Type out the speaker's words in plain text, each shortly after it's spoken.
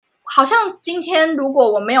好像今天如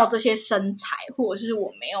果我没有这些身材，或者是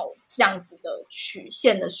我没有这样子的曲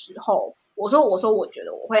线的时候，我说我觉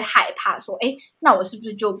得我会害怕说，那我是不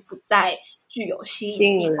是就不再具有吸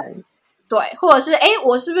引力？对，或者是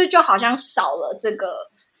我是不是就好像少了这个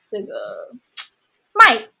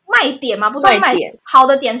卖点嘛？不算卖点，好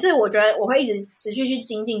的点是我觉得我会一直持续去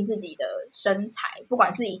精进自己的身材，不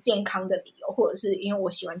管是以健康的理由，或者是因为我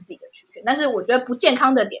喜欢自己的曲线。但是我觉得不健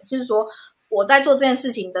康的点是说，我在做这件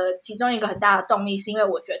事情的其中一个很大的动力，是因为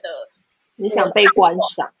我觉得你想被观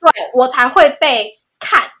赏，对，我才会被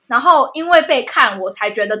看，然后因为被看，我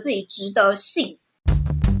才觉得自己值得信。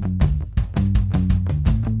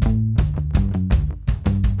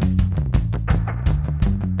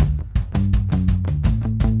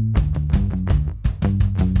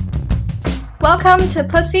Welcome to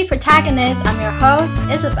Pussy Protagonist. I'm your host,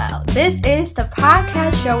 Isabel. This is the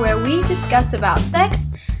podcast show where we discuss about sex,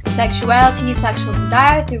 sexuality, sexual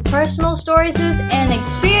desire through personal stories and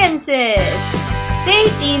experiences. 这一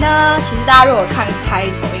集呢，其实大家如果看开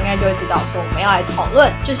头，应该就会知道说我们要来讨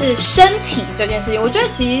论就是身体这件事情。我觉得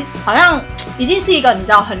其实好像已经是一个你知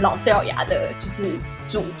道很老掉牙的，就是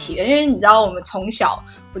主题了，因为你知道我们从小，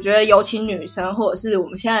我觉得尤其女生或者是我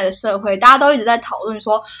们现在的社会，大家都一直在讨论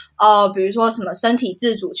说，比如说什么身体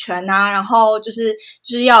自主权啊，然后就是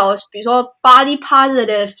要有比如说 body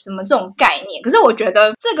positive 什么这种概念。可是我觉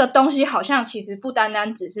得这个东西好像其实不单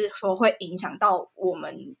单只是说会影响到我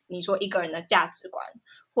们，你说一个人的价值观，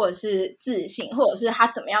或者是自信，或者是他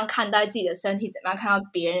怎么样看待自己的身体，怎么样看到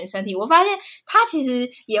别人的身体。我发现他其实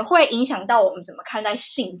也会影响到我们怎么看待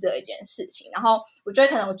性这一件事情。然后我觉得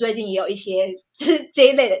可能我最近也有一些就是这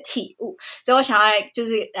一类的体悟，所以我想要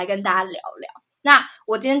来跟大家聊聊。那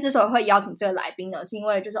我今天之所以会邀请这个来宾呢，是因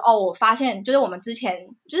为就是我发现就是我们之前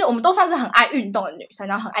就是我们都算是很爱运动的女生，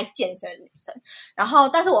然后很爱健身的女生，然后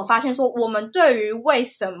但是我发现说我们对于为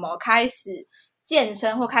什么开始健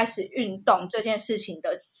身或开始运动这件事情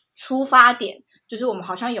的出发点，就是我们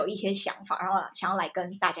好像有一些想法，然后想要来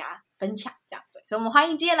跟大家分享这样。对，所以我们欢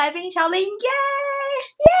迎今天来宾小林，耶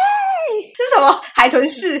耶！是什么海豚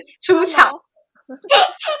式出场？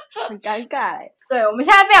很尴尬对，我们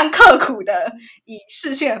现在非常刻苦的以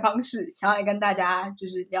视讯的方式想要来跟大家就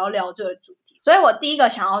是聊聊这个主题。所以我第一个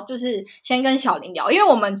想要就是先跟小林聊，因为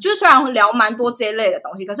我们就虽然聊蛮多这一类的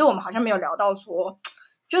东西，可是我们好像没有聊到说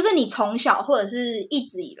就是你从小或者是一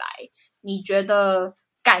直以来你觉得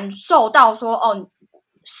感受到说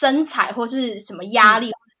身材或是什么压力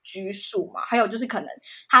或是拘束嘛，还有就是可能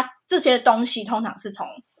他这些东西通常是从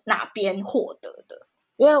哪边获得的？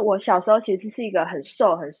因为我小时候其实是一个很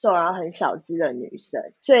瘦然后很小只的女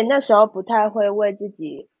生，所以那时候不太会为自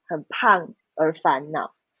己很胖而烦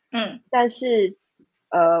恼。但是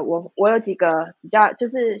我有几个比较，就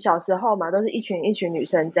是小时候嘛，都是一群女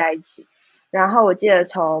生在一起，然后我记得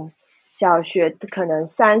从小学可能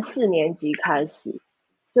3、4年级开始，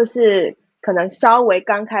就是可能稍微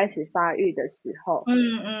刚开始发育的时候，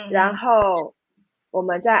然后我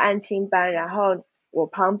们在安亲班，然后我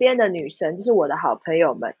旁边的女生就是我的好朋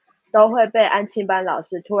友们，都会被安亲班老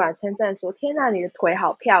师突然称赞说，天哪，你的腿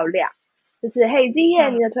好漂亮，就是嘿基耶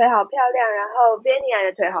你的腿好漂亮，然后 Vania 你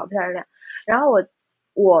的腿好漂亮，然后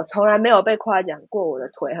我从来没有被夸奖过我的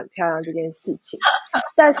腿很漂亮这件事情，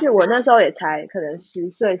但是我那时候也才可能10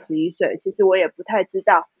岁11岁，其实我也不太知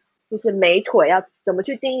道就是美腿要怎么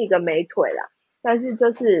去定义一个美腿啦，但是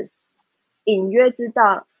就是隐约知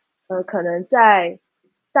道可能在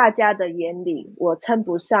大家的眼里我称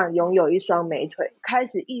不上拥有一双美腿，开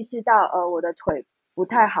始意识到我的腿不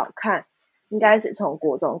太好看，应该是从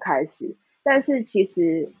国中开始。但是其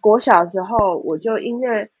实国小的时候我就因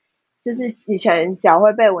为就是以前脚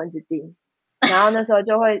会被蚊子叮，然后那时候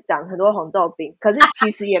就会长很多红豆冰，可是其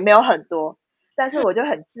实也没有很多，但是我就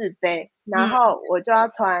很自卑，然后我就要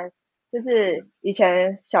穿，就是以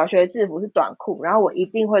前小学制服是短裤，然后我一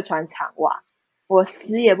定会穿长袜，我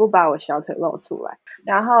死也不把我小腿露出来。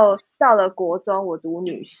然后到了国中我读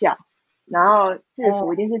女校，然后制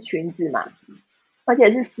服一定是裙子嘛，而且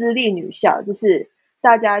是私立女校，就是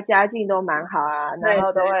大家家境都蛮好啊，然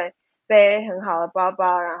后都会背很好的包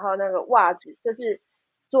包，然后那个袜子就是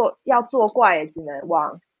要作怪也只能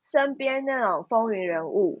往身边那种风云人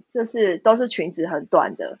物，就是都是裙子很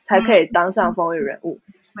短的才可以当上风云人物，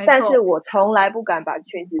但是我从来不敢把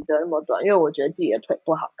裙子折那么短，因为我觉得自己的腿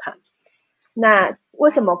不好看。那为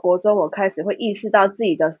什么国中我开始会意识到自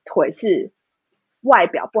己的腿是外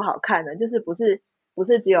表不好看呢？就是不是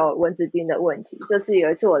只有蚊子叮的问题，就是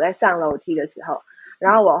有一次我在上楼梯的时候，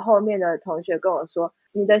然后我后面的同学跟我说，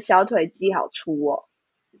你的小腿肌好粗哦。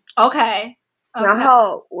OK， 然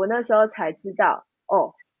后我那时候才知道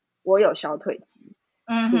我有小腿肌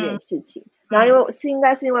这件事情。然后应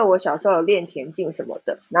该是因为我小时候有练田径什么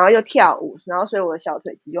的，然后又跳舞，然后所以我的小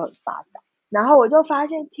腿肌就很发达。然后我就发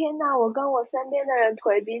现，天哪，我跟我身边的人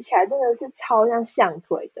腿比起来，真的是超像象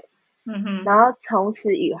腿的。然后从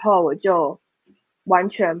此以后，我就完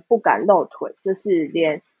全不敢露腿，就是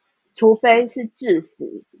除非是制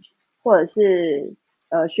服或者是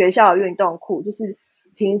学校的运动裤，就是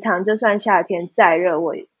平常就算夏天再热，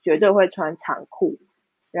我绝对会穿长裤，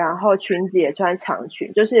然后裙子也穿长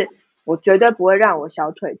裙，就是我绝对不会让我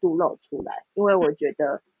小腿肚露出来，因为我觉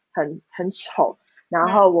得很丑，然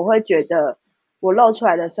后我会觉得我露出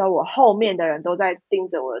来的时候，我后面的人都在盯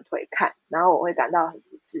着我的腿看，然后我会感到很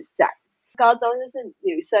不自在。高中就是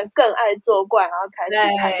女生更爱作怪，然后开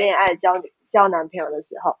始谈恋爱交男朋友的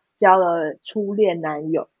时候，交了初恋男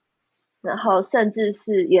友，然后甚至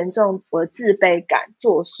是严重我自卑感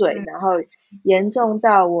作祟，然后严重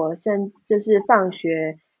到我就是放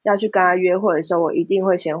学要去跟他约会的时候，我一定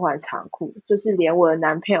会先换长裤，就是连我的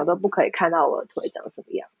男朋友都不可以看到我的腿长什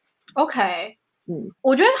么样子。OK，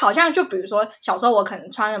我觉得好像就比如说小时候我可能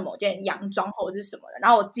穿了某件洋装或者是什么的，然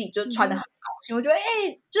后我自己就穿得很高兴，我觉得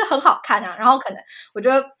就是很好看啊，然后可能我就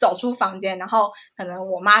走出房间，然后可能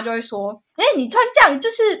我妈就会说你穿这样就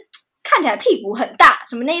是看起来屁股很大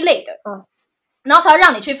什么那一类的，然后才会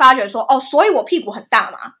让你去发觉说所以我屁股很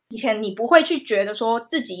大嘛。以前你不会去觉得说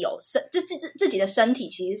自己有自己的身体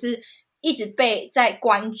其实是一直被在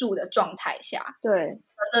关注的状态下，对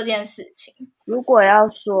这件事情。如果要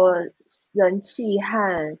说人气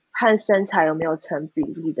和身材有没有成比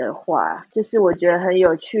例的话，就是我觉得很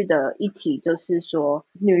有趣的一题就是说，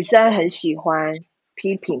女生很喜欢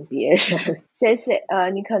批评别人。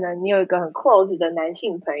你有一个很 close 的男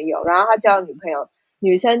性朋友，然后他交女朋友，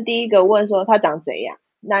女生第一个问说他长怎样，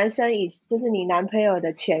男生就是你男朋友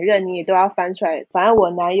的前任，你也都要翻出来。反正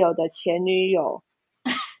我男友的前女友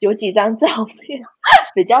有几张照片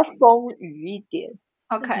比较丰腴一点。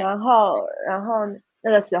OK， 然后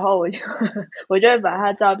那个时候我就会把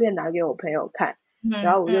他照片拿给我朋友看，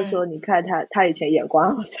然后我就说你看他以前眼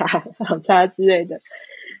光好差之类的，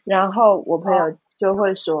然后我朋友就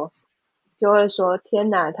会说天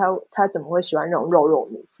哪，他怎么会喜欢那种肉肉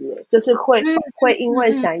女之类，就是会因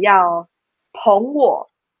为想要捧我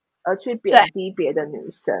而去贬低别的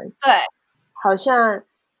女生。对，好像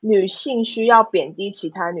女性需要贬低其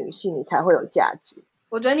他女性你才会有价值。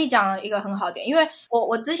我觉得你讲了一个很好点，因为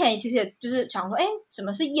我之前其实也就是想说什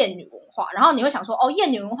么是厌女文化，然后你会想说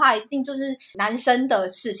厌女文化一定就是男生的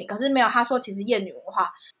事情，可是没有，他说其实厌女文化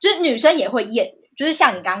就是女生也会厌女，就是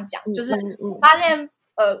像你刚刚讲，就是我发现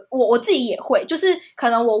我自己也会，就是可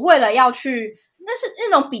能我为了要去，那是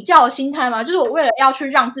那种比较的心态嘛，就是我为了要去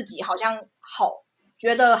让自己好像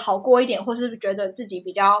觉得好过一点，或是觉得自己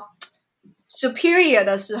比较superior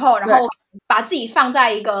的时候，然后把自己放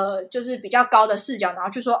在一个就是比较高的视角，然后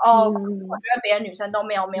去说我觉得别的女生都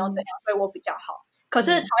没有怎样，所以我比较好。可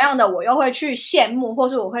是同样的，我又会去羡慕，或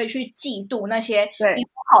是我会去嫉妒那些比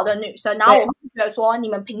我好的女生，然后我会觉得说你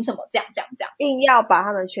们凭什么这样，硬要把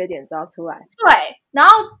他们缺点招出来。对，然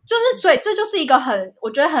后就是所以这就是一个我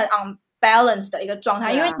觉得很 unbalanced 的一个状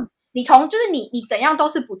态，因为就是你怎样都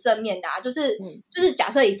是不正面的啊，就是假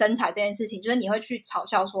设以身材这件事情，就是你会去嘲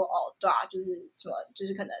笑说对啊，就是什么就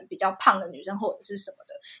是可能比较胖的女生或者是什么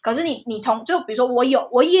的，可是你就比如说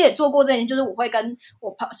我也做过这件事，就是我会跟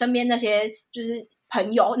我身边那些就是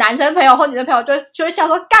朋友，男生朋友或女生朋友就会叫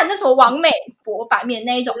说干那什么完美薄版面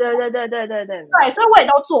那一种，对，所以我也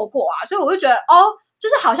都做过啊，所以我就觉得就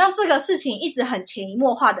是好像这个事情一直很潜移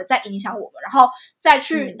默化的在影响我们，然后再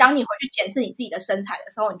去当你回去检视你自己的身材的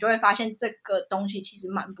时候，你就会发现这个东西其实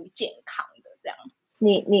蛮不健康的。这样，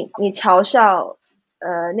你嘲笑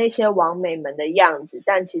那些网美们的样子，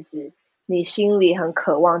但其实你心里很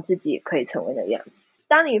渴望自己也可以成为那样子。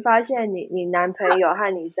当你发现你男朋友和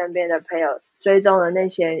你身边的朋友追踪的那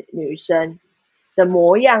些女生的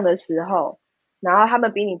模样的时候，然后他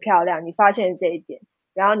们比你漂亮，你发现这一点，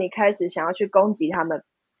然后你开始想要去攻击他们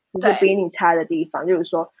就是比你差的地方，就是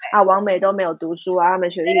说网美都没有读书啊，他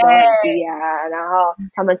们学历都很低啊，然后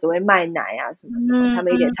他们只会卖奶啊什么什么，他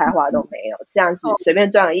们一点才华都没有，这样子随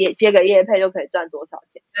便接个业配就可以赚多少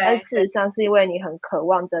钱。但事实上是因为你很渴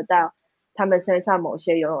望得到他们身上某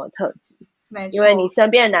些拥有的特质，因为你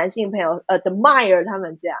身边的男性朋友admire 他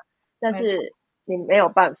们这样，但是你没有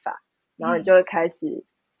办法，然后你就会开始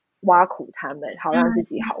挖苦他们，好让自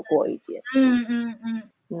己好过一点。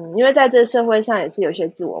因为在这社会上也是有些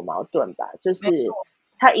自我矛盾吧，就是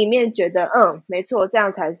他一面觉得没错，这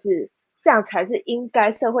样才是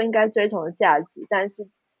社会应该追崇的价值，但是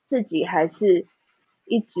自己还是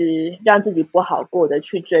一直让自己不好过的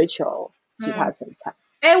去追求其他身材。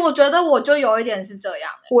我觉得我就有一点是这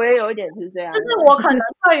样我也有一点是这样，就是我可能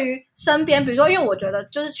对于身边，比如说因为我觉得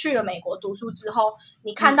就是去了美国读书之后，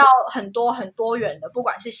你看到很多很多元的，不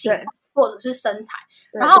管是性或者是身材，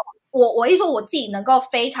然后我一说我自己能够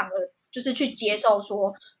非常的就是去接受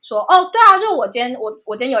说哦对啊，就我今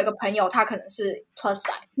天有一个朋友他可能是 plus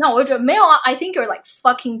size， 那我就觉得没有啊 I think you're like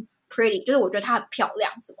fucking pretty， 就是我觉得她很漂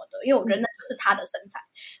亮什么的，因为我觉得那就是她的身材，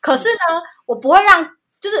可是呢我不会让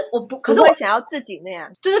就是我不，可是我想要自己那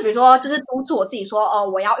样，就是比如说，就是督促我自己说，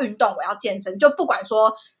我要运动，我要健身，就不管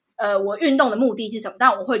说，我运动的目的是什么，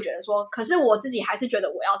但我会觉得说，可是我自己还是觉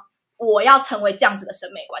得我要成为这样子的审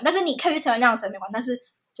美观，但是你可以去成为那样的审美观，但是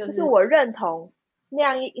就是我认同那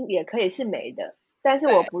样也可以是美的，但是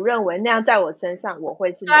我不认为那样在我身上我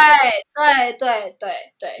会是美的。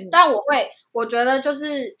对，但我觉得就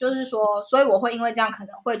是说，所以我会因为这样可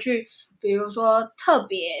能会去。比如说特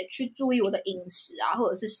别去注意我的饮食啊或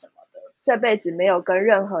者是什么的，这辈子没有跟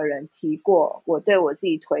任何人提过我对我自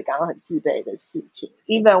己腿感到很自卑的事情，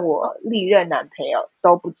 even 我历任男朋友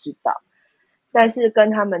都不知道，但是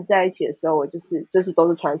跟他们在一起的时候我就是都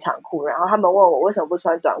是穿长裤，然后他们问我为什么不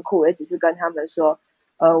穿短裤，我也只是跟他们说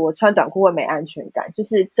我穿短裤会没安全感，就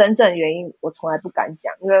是真正原因我从来不敢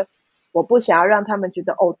讲，因为我不想要让他们觉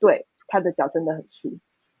得哦对他的脚真的很粗，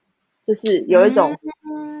就是有一种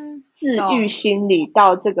自愈心理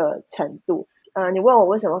到这个程度。你问我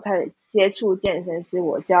为什么开始接触健身，是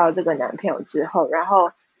我交了这个男朋友之后，然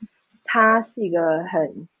后他是一个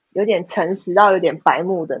很有点诚实到有点白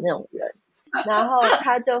目的那种人，然后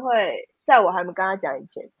他就会在我还没跟他讲以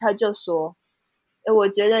前，他就说我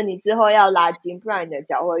觉得你之后要拉筋，不然你的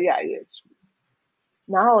脚会越来越粗。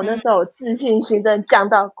然后我那时候自信心真的降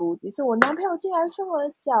到谷底，是我男朋友竟然说我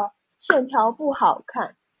的脚线条不好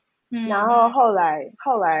看。然后后来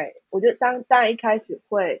我就当然一开始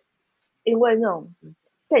会因为那种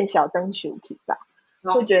更小灯球体吧，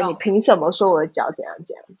会觉得你凭什么说我的脚怎样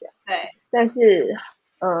怎样怎样。对，但是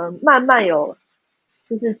慢慢有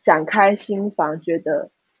就是展开心房，觉得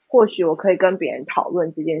或许我可以跟别人讨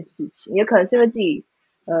论这件事情，也可能是因为自己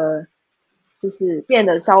就是变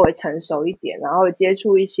得稍微成熟一点，然后接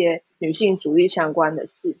触一些女性主义相关的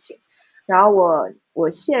事情。然后我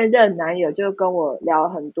现任男友就跟我聊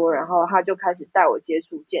很多，然后他就开始带我接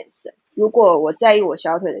触健身。如果我在意我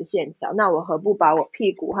小腿的线条，那我何不把我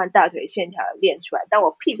屁股和大腿线条练出来？当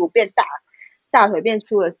我屁股变大，大腿变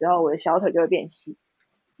粗的时候，我的小腿就会变细。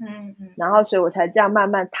然后所以我才这样慢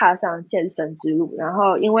慢踏上健身之路。然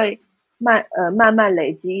后因为慢慢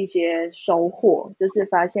累积一些收获，就是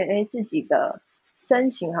发现自己的身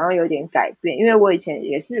形好像有点改变。因为我以前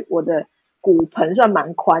也是我的骨盆算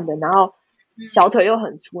蛮宽的，然后小腿又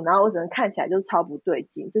很粗，然后我整个看起来就是超不对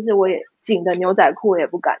劲，就是我也紧的牛仔裤也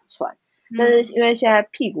不敢穿。但是因为现在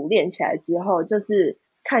屁股练起来之后，就是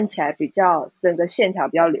看起来比较整个线条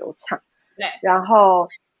比较流畅。对，然后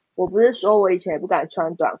我不是说我以前也不敢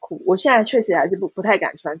穿短裤，我现在确实还是不太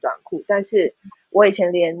敢穿短裤，但是我以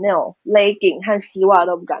前连那种 legging 和丝袜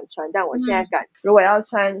都不敢穿，但我现在敢。如果要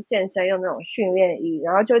穿健身用那种训练衣，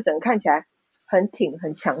然后就整个看起来很挺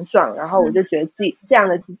很强壮，然后我就觉得自己这样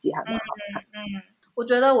的自己还蛮好看。我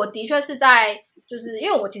觉得我的确是在就是因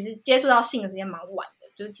为我其实接触到性的时间蛮晚的，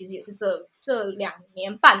就是其实也是这2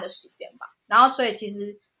年半的时间吧，然后所以其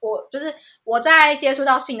实我在接触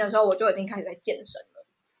到性的时候我就已经开始在健身了，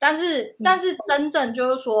但是真正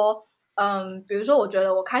就是说比如说我觉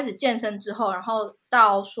得我开始健身之后，然后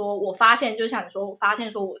到说我发现就像你说我发现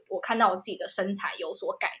说我看到我自己的身材有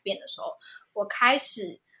所改变的时候，我开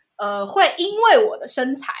始会因为我的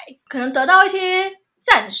身材可能得到一些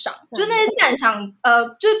赞赏，就那些赞赏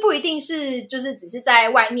就是不一定是就是只是在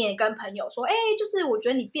外面跟朋友说就是我觉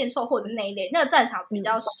得你变瘦或者那一类，那个赞赏比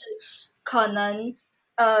较是可能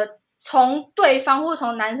从对方或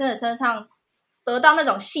从男生的身上得到那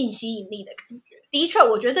种性吸引力的感觉。的确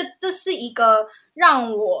我觉得这是一个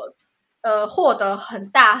让我获得很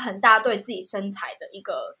大很大对自己身材的一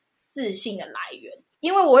个自信的来源，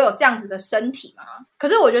因为我有这样子的身体嘛。可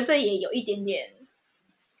是我觉得这也有一点点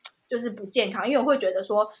就是不健康，因为我会觉得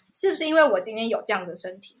说是不是因为我今天有这样子的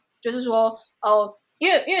身体，就是说因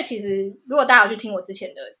为其实如果大家有去听我之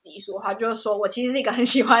前的集数的话，就是说我其实是一个很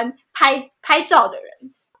喜欢拍照的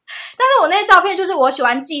人，但是我那些照片就是我喜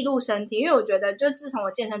欢记录身体，因为我觉得就自从我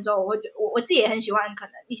健身之后，我会觉得我自己也很喜欢可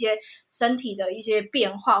能一些身体的一些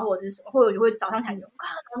变化或者是什么，或者我就会早上起来觉得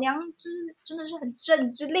老娘就是真的是很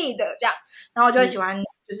正之类的这样，然后我就会喜欢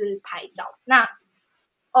就是拍照。那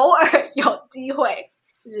偶尔有机会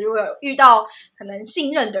就是如果有遇到可能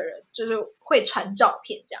信任的人，就是会传照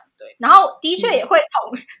片这样，对，然后的确也会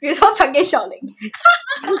比如说传给小林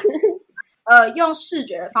用视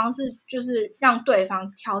觉的方式就是让对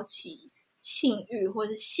方挑起性欲或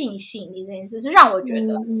是性吸引力这件事，是让我觉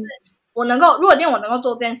得是我能够，如果今天我能够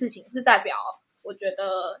做这件事情，是代表我觉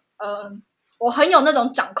得我很有那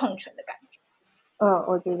种掌控权的感觉。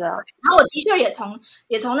我知道。然后我的确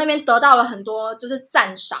也从那边得到了很多就是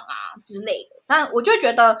赞赏啊之类的，但我就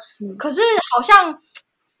觉得，可是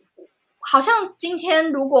好像今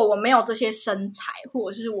天如果我没有这些身材，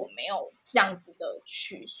或者是我没有这样子的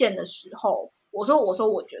曲线的时候，我说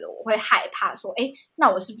我觉得我会害怕说，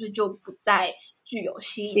那我是不是就不再具有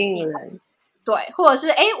吸引力？对，或者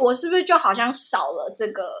是我是不是就好像少了这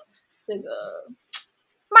个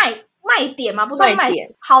卖点吗？不是卖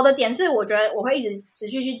点，好的点是我觉得我会一直持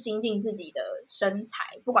续去精进自己的身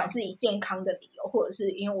材，不管是以健康的理由，或者是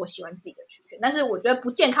因为我喜欢自己的曲线。但是我觉得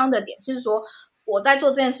不健康的点是说，我在做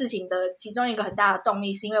这件事情的其中一个很大的动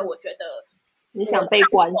力，是因为我觉得你想被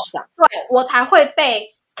观赏，对，我才会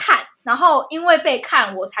被看，然后因为被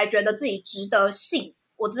看，我才觉得自己值得信。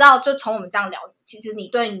我知道，就从我们这样聊，其实你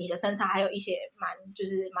对你的身材还有一些蛮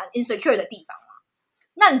insecure 的地方嘛。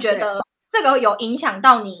那你觉得这个有影响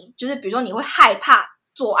到你，就是比如说你会害怕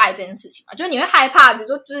做爱这件事情吗？就是你会害怕，比如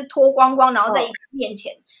说就是脱光光，然后在一个面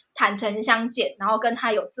前坦诚相见，然后跟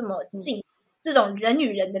他有这么近这种人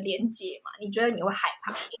与人的连接嘛？你觉得你会害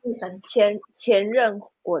怕？前任，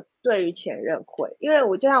我对于前任会，因为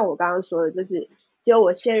我就像我刚刚说的，就是只有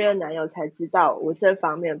我现任男友才知道我这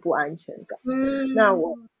方面不安全感。那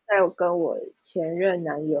我在跟我前任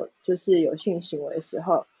男友就是有性行为的时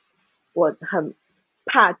候，我很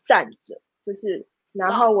怕站着，就是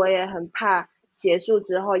然后我也很怕结束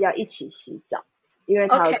之后要一起洗澡，因为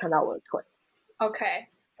他会看到我的腿。OK，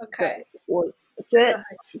 对，我觉得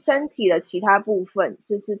身体的其他部分，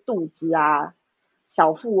就是肚子啊、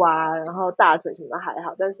小腹啊，然后大腿什么的还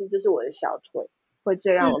好，但是就是我的小腿会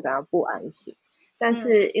最让我感到不安心。但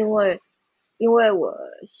是因为我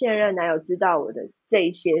现任男友知道我的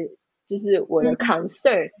这些，就是我的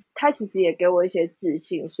concern，他其实也给我一些自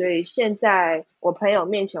信，所以现在我朋友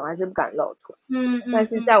面前我还是不敢露腿。但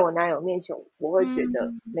是在我男友面前，我会觉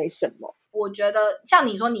得没什么。我觉得像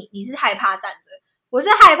你说你是害怕站着，我是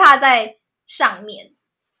害怕在上面，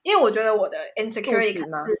因为我觉得我的 insecurity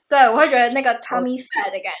对，我会觉得那个 tummy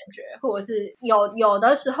fat 的感觉，或者是有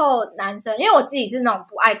的时候男生，因为我自己是那种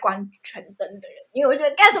不爱关全灯的人，因为我觉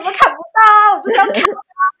得干什么看不到，我就是要看他，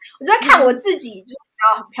我就在看我自己，就是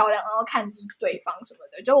很漂亮，然后看对方什么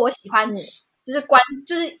的，就我喜欢就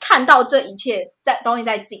是看到这一切东西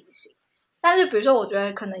在进行。但是比如说我觉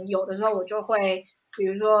得可能有的时候我就会，比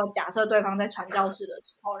如说假设对方在传教士的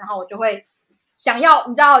时候，然后我就会想要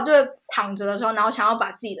你知道就是躺着的时候，然后想要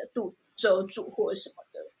把自己的肚子遮住或者什么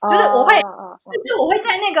的，就是我会就是我会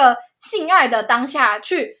在那个性爱的当下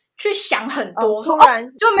去想很多，突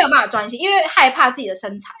然就没有办法专心，因为害怕自己的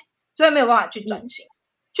身材，所以没有办法去专心，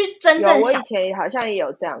去真正想。我以前好像也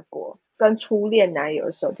有这样过，跟初恋男友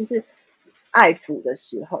的时候，就是爱抚的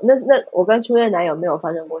时候，那我跟初恋男友没有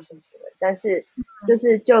发生过性行为，但是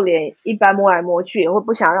就连一般摸来摸去也会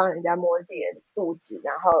不想让人家摸自己的肚子，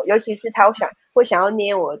然后尤其是他会想要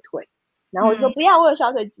捏我的腿，然后我说不要，我有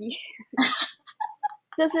小腿肌。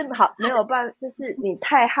就是好没有办法，就是你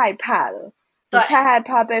太害怕了，你太害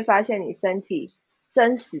怕被发现你身体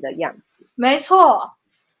真实的样子，没错，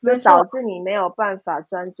就导致你没有办法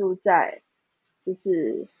专注在就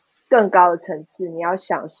是更高的层次，你要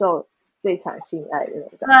享受这场性爱的那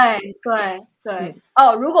种感觉。对，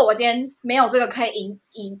如果我今天没有这个可以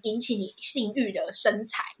引起你性欲的身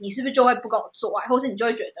材，你是不是就会不跟我做爱，或是你就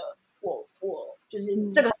会觉得我就是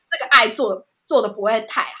这个爱做的不会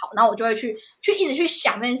太好，然后我就会去一直去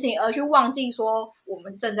想这件事情，而去忘记说我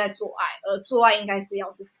们正在做爱，而做爱应该是要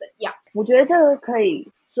是怎样。我觉得这个可以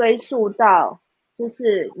追溯到就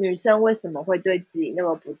是女生为什么会对自己那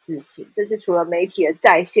么不自信，就是除了媒体的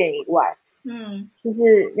再现以外，就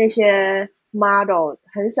是那些 model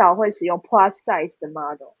很少会使用 plus size 的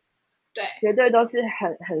model， 对，绝对都是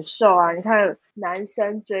很瘦啊。你看男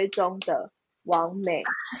生追踪的网美，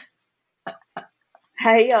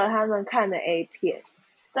还有他们看的 A 片，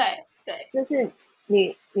对，就是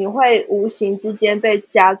你会无形之间被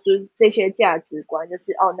加注这些价值观，就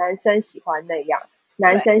是男生喜欢那样，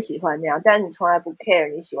男生喜欢那样，但你从来不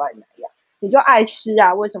care 你喜欢哪样，你就爱吃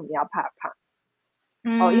啊，为什么你要怕胖？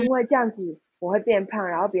因为这样子我会变胖，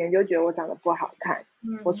然后别人就觉得我长得不好看，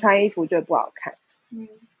我穿衣服就不好看，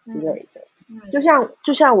之类的。就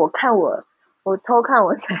像我偷看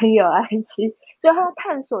我男友 IG， 就他的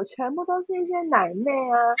探索全部都是一些奶妹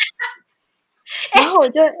啊，然后我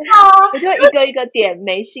就一个一个点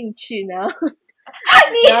没兴趣呢，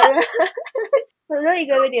我就一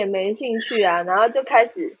个一个点没兴趣啊，然后就开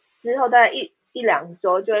始之后大概一两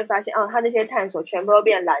周就会发现，他那些探索全部都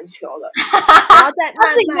变篮球了，然后再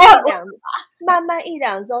慢慢一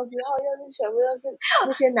两周之后，又是全部又是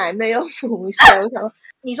那些奶妹又浮现。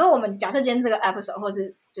你说我们假设今天这个 episode 或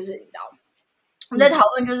是就是你知道，我们在讨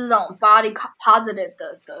论就是这种 body positive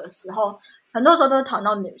的时候，很多时候都是讨论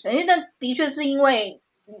到女生，因为那的确是因为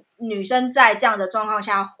女生在这样的状况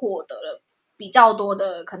下获得了比较多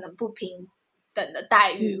的可能不平等的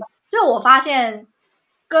待遇。就是我发现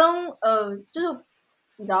跟就是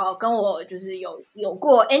你知道跟我就是有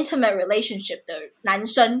过 intimate relationship 的男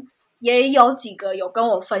生也有几个有跟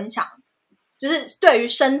我分享，就是对于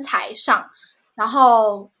身材上，然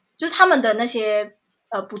后就是他们的那些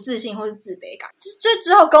不自信或是自卑感，就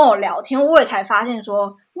之后跟我聊天，我也才发现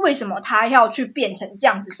说，为什么他要去变成这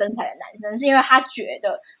样子身材的男生，是因为他觉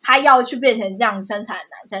得他要去变成这样子身材的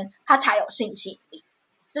男生，他才有性吸引力。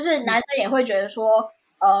就是男生也会觉得说，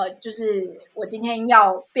就是我今天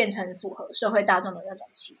要变成符合社会大众的那种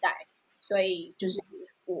期待，所以就是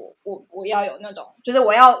我要有那种，就是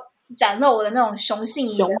我要展露我的那种雄性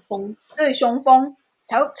雄风，对，雄风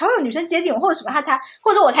才会有女生接近我，或者什么，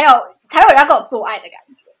或者我才有人要跟我做爱的感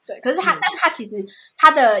觉。对，可是但他其实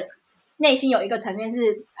他的内心有一个层面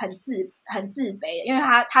是很自卑的，因为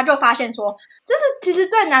他就发现说，就是其实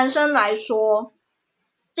对男生来说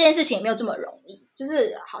这件事情也没有这么容易，就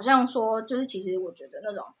是好像说，就是其实我觉得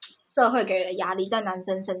那种社会给的压力在男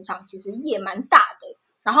生身上其实也蛮大的。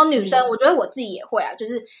然后女生，我觉得我自己也会啊，就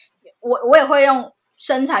是我也会用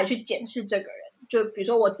身材去检视这个人。就比如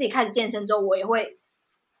说我自己开始健身之后，我也会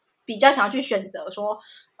比较想要去选择说，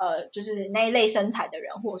就是那一类身材的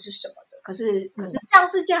人或者是什么的。可是这样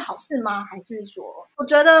是件好事吗？还是说，我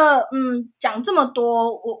觉得讲这么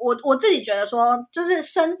多，我自己觉得说，就是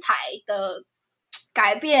身材的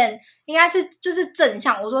改变应该是就是正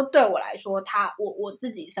向。我说对我来说，我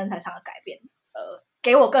自己身材上的改变，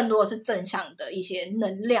给我更多的是正向的一些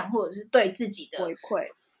能量，或者是对自己的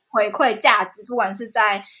回馈价值，不管是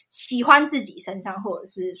在喜欢自己身上，或者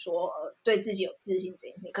是说对自己有自信这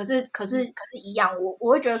件事情。可是一样，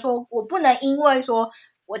我会觉得说，我不能因为说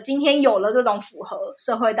我今天有了这种符合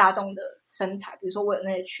社会大众的身材，比如说我有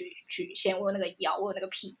那个曲线，我有那个腰，我有那个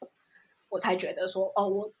屁股，我才觉得说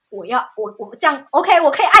我这样 OK，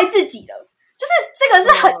 我可以爱自己了。就是这个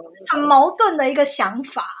是很矛盾的一个想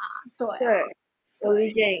法对，我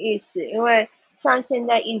理解你意思，因为像现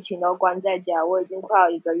在疫情都关在家，我已经快要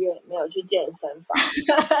1个月没有去健身房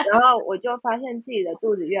然后我就发现自己的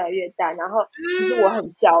肚子越来越大，然后其实我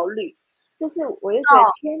很焦虑，就是我就觉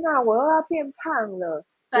得天哪，我又要变胖了，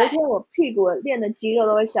有一天我屁股练的肌肉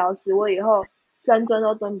都会消失，我以后深蹲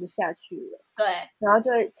都蹲不下去了。对，然后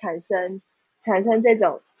就会产生这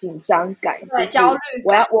种紧张感，对，焦虑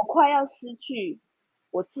感，我快要失去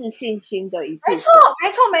我自信心的一部分。没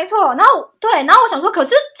错。然后我想说，可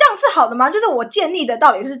是这样是好的吗？就是我建立的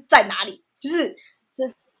到底是在哪里？就是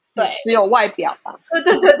对，只有外表吧？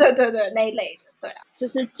对，那一类的，对啊，就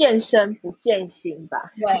是健身不健心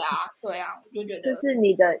吧？对啊，我就觉得，就是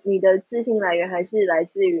你的自信来源还是来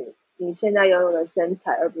自于你现在拥有的身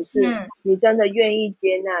材，而不是你真的愿意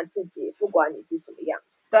接纳自己，不管你是什么样。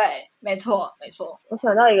对，没错。我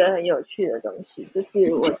想到一个很有趣的东西，就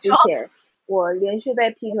是我之前我连续被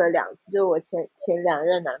劈腿2次，就是我前2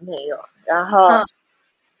任男朋友，然后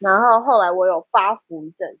后来我有发福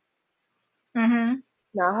一阵子，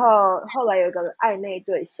然后后来有一个暧昧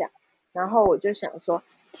对象，然后我就想说，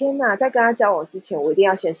天哪，在跟他交往之前，我一定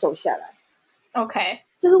要先瘦下来。OK，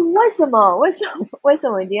 就是为什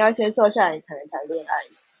么一定要先瘦下来，你才能谈恋爱？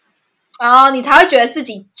然后你才会觉得自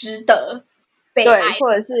己值得被爱，对，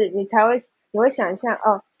或者是你会想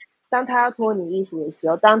象当他要脱你衣服的时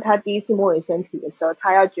候，当他第一次摸你身体的时候，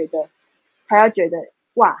他要觉得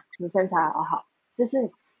哇，你身材好好，就是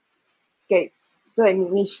对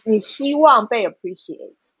你希望被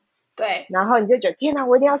appreciate， 对，然后你就觉得天哪，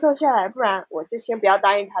我一定要瘦下来，不然我就先不要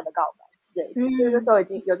答应他的告白。对，这个时候已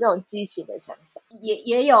经有这种畸形的想法，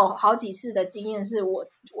也有好几次的经验，是我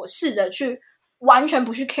试着去完全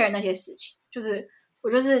不去 care 那些事情，就是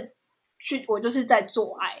我就是在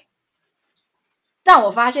做爱，但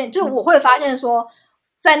我发现，就我会发现说，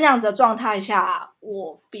在那样子的状态下，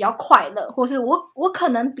我比较快乐，或是我可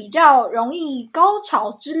能比较容易高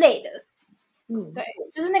潮之类的，对，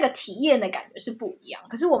就是那个体验的感觉是不一样。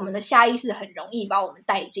可是我们的下意识很容易把我们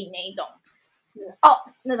带进那一种，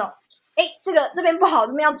那种。这边不好，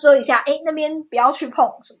这边要遮一下，那边不要去碰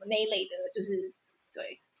什么那一类的，就是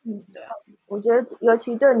对，对啊。我觉得尤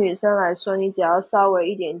其对女生来说，你只要稍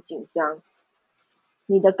微一点紧张，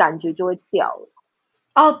你的感觉就会掉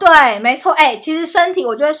了。对，没错。其实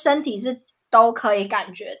我觉得身体是都可以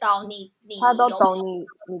感觉到你他都懂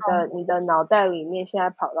你的脑袋里面现在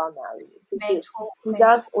跑到哪里，就是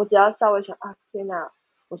我只要稍微想啊，天哪，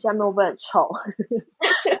我下面会不会很臭？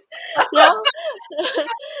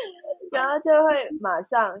然后就会马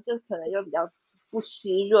上就可能就比较不湿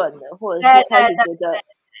润了，或者是开始觉得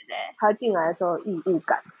他进来的时候异物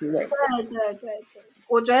感之类的。对，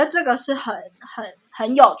我觉得这个是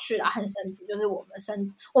很有趣的，很神奇，就是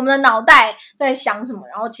我们的脑袋在想什么，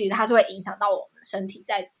然后其实它是会影响到我们身体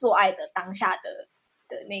在做爱的当下的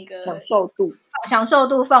那个享受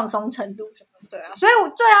度、放松程度什么。对啊，所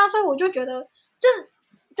以我就觉得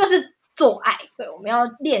就是做爱，对，我们要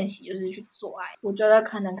练习就是去做爱。我觉得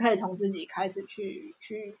可能可以从自己开始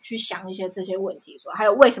去想一些这些问题，说还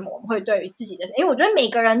有为什么我们会对于自己的，因为我觉得每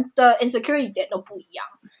个人的 insecurity 点都不一样。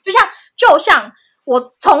就像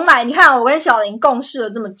我从来，你看我跟小林共事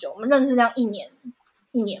了这么久，我们认识这样一年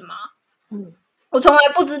吗？我从来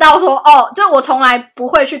不知道说就是我从来不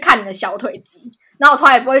会去看你的小腿肌，然后我从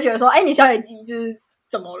来也不会觉得说，你小腿肌就是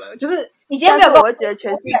怎么了？就是你今天没有，我会觉得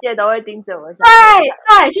全世界都会盯着我的小腿。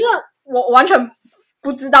对，就是我完全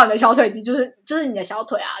不知道你的小腿肌，就是你的小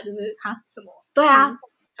腿啊，就是什么？对啊，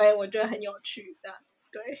所以我觉得很有趣的，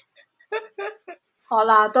对。好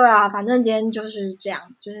啦，对啊，反正今天就是这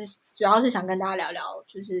样，就是主要是想跟大家聊聊，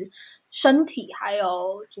就是身体，还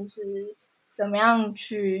有就是怎么样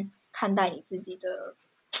去看待你自己的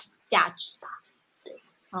价值吧。对，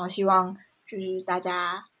然后希望就是大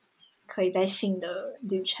家可以在性的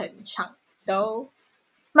旅程上都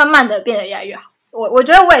慢慢的变得越来越好。我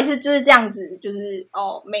觉得我也是就是这样子，就是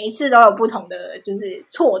每一次都有不同的就是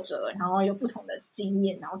挫折，然后有不同的经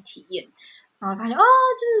验，然后体验。然后发现就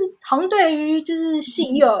是好像对于就是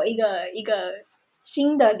性又有一个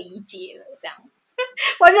新的理解了，这样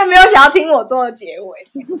完全没有想要听我做的结尾。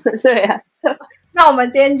对啊，那我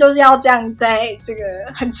们今天就是要这样在这个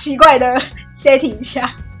很奇怪的 setting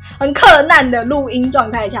下，很克难的录音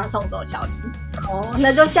状态下送走小林。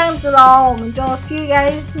那就这样子咯，我们就 see you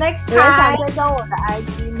guys next time。你想追踪我的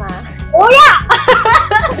IG 吗？不要，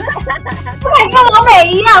不能跟我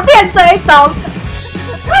美一样骗追踪。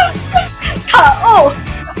可恶！